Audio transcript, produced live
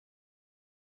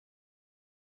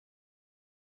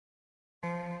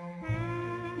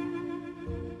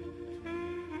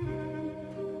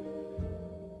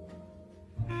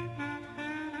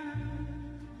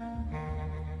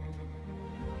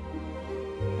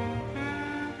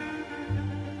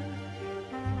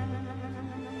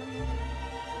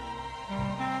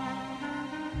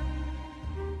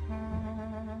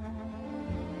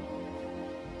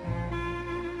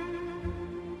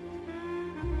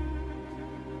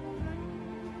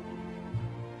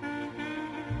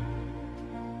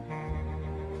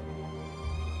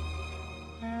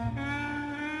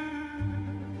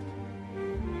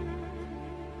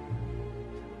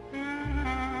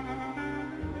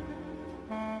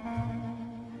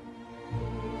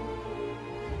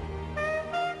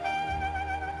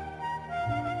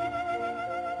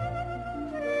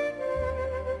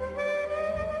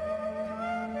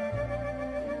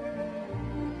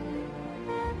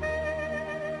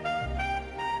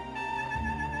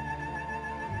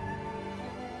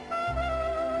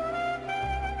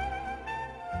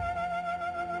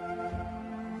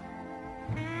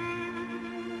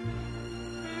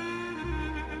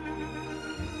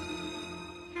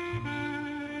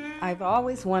I've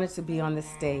always wanted to be on the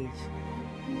stage.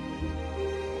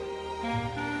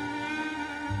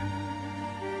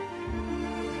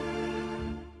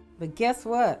 But guess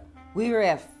what? We were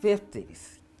at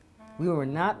 50s. We were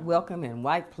not welcome in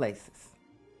white places.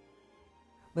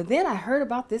 But then I heard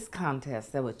about this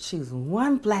contest that would choose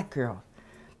one black girl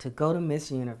to go to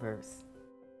Miss Universe.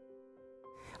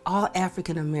 All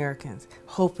African Americans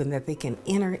hoping that they can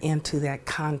enter into that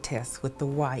contest with the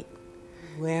white.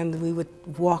 When we would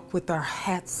walk with our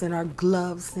hats and our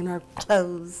gloves and our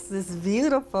clothes, it's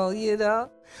beautiful, you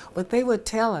know. But they would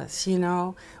tell us, you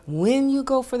know, when you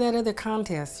go for that other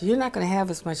contest, you're not going to have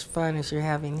as much fun as you're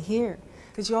having here,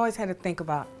 because you always had to think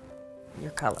about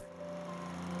your color.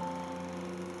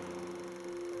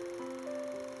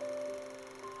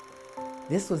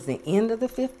 This was the end of the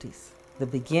 50s, the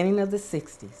beginning of the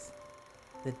 60s,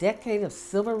 the decade of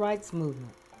civil rights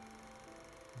movement.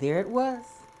 There it was,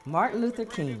 Martin Luther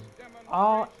King,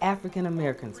 all African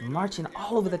Americans marching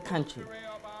all over the country,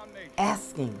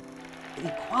 asking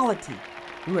equality.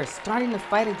 We were starting to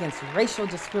fight against racial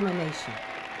discrimination.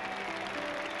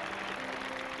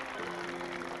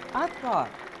 I thought,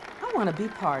 I want to be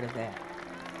part of that.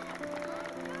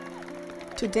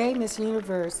 Today, Miss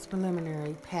Universe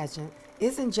preliminary pageant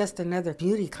isn't just another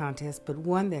beauty contest, but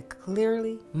one that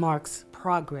clearly marks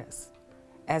progress,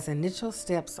 as initial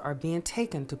steps are being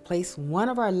taken to place one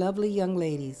of our lovely young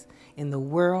ladies in the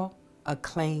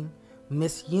world-acclaimed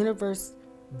Miss Universe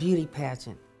beauty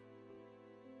pageant.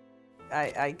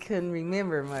 I couldn't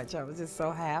remember much. I was just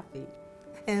so happy.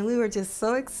 And we were just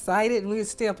so excited, and we would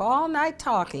stay up all night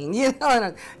talking, you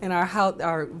know, and our house,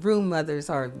 our room mothers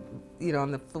are, you know,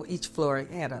 on each floor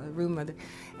had a room mother.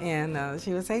 And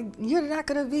she would say, "You're not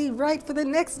going to be right for the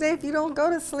next day if you don't go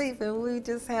to sleep." And we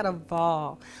just had a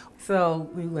ball. So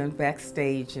we went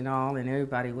backstage and all, and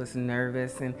everybody was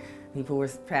nervous, and people were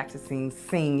practicing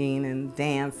singing and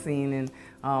dancing and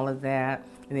all of that.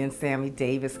 And then Sammy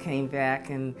Davis came back,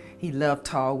 and he loved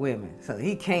tall women. So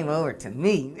he came over to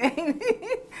me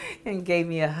and gave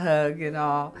me a hug and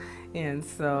all. And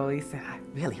so he said, "I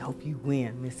really hope you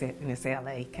win, Miss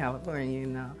LA, California, you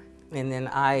know." And then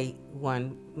I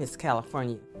won Miss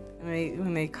California.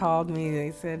 When they called me,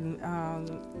 they said,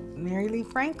 "Mary Lee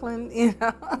Franklin," you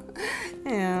know.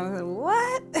 And I was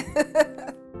like,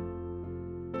 "What?"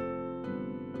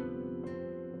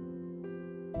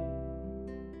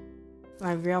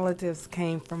 My relatives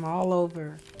came from all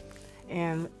over,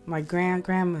 and my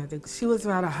grandmother, she was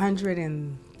about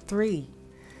 103,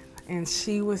 and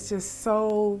she was just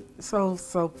so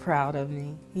proud of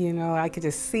me. You know, I could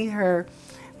just see her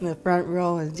in the front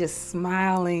row and just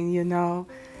smiling, you know,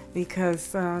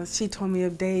 because she told me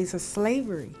of days of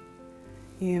slavery,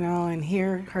 you know, and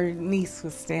here her niece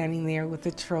was standing there with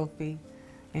the trophy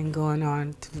and going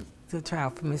on to the trial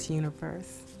for Miss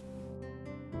Universe.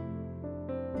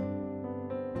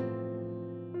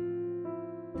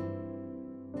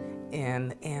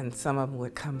 And some of them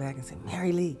would come back and say,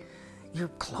 "Mary Lee,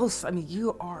 you're close. I mean,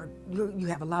 you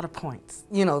have a lot of points."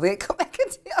 You know, they'd come back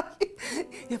and tell you,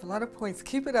 "You have a lot of points.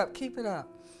 Keep it up, keep it up."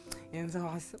 And so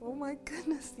I said, "Oh my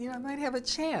goodness, you know, I might have a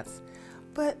chance."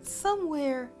 But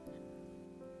somewhere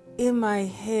in my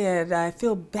head, I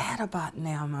feel bad about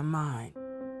now in my mind.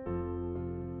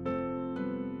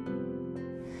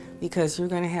 Because you're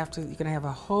gonna have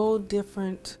a whole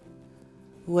different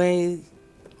way.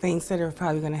 Things that are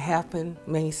probably going to happen,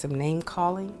 maybe some name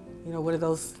calling. You know, what are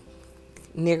those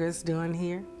niggers doing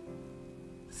here?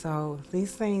 So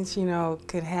these things, you know,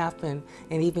 could happen.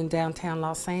 And even downtown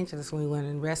Los Angeles when we went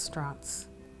in restaurants.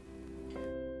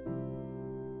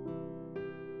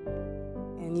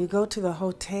 And you go to the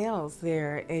hotels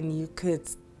there and you could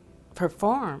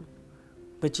perform,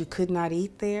 but you could not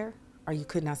eat there or you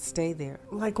could not stay there.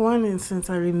 Like one instance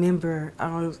I remember,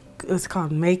 it was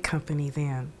called May Company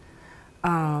then.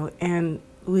 And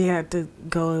we had to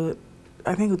go,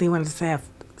 I think they wanted us to have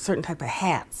certain type of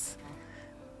hats.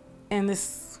 And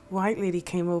this white lady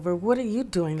came over, "What are you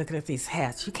doing looking at these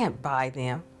hats? You can't buy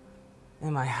them."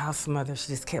 And my house mother, she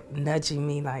just kept nudging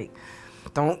me like,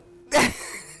 "Don't,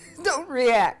 don't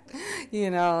react," you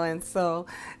know. And so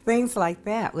things like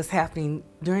that was happening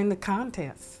during the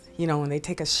contest, you know, when they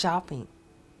take us shopping.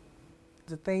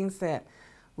 The things that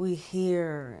we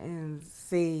hear and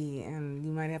see, and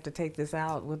you might have to take this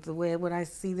out with the way what I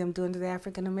see them doing to the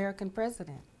African American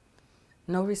president.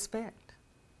 No respect.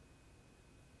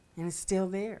 And it's still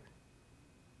there.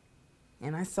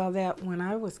 And I saw that when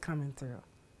I was coming through.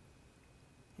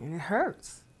 And it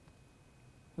hurts.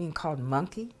 Being called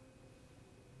monkey,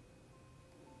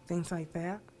 things like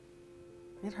that,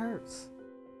 it hurts.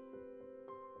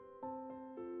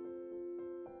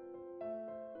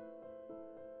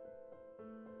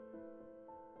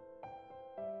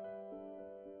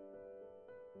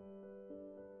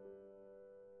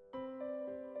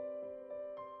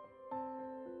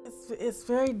 It's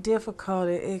very difficult.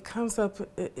 It comes up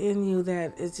in you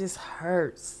that it just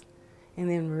hurts, and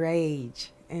then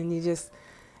rage, and you just,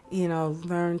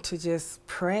 learn to just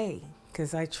pray,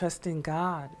 because I trust in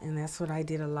God, and that's what I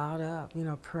did a lot of,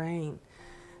 praying.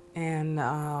 And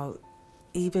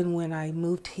even when I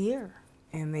moved here,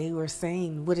 and they were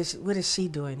saying, what is she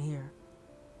doing here?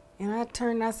 And I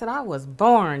turned and I said, I was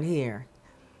born here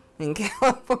in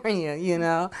California,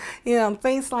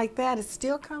 things like that. It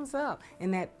still comes up.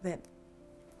 And that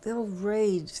little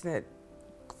rage that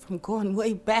from going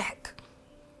way back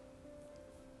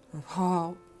of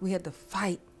how we had to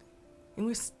fight, and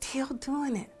we're still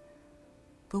doing it.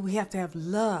 But we have to have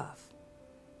love.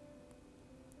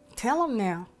 Tell them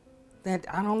now that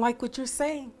I don't like what you're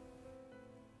saying.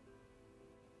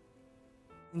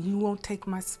 And you won't take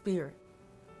my spirit.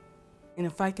 And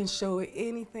if I can show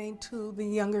anything to the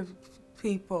younger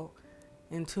people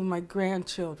and to my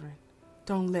grandchildren,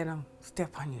 don't let them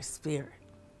step on your spirit.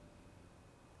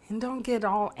 And don't get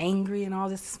all angry and all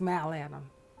this smile at them.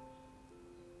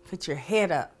 Put your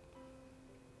head up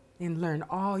and learn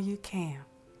all you can,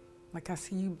 like I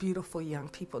see you beautiful young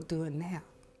people doing now.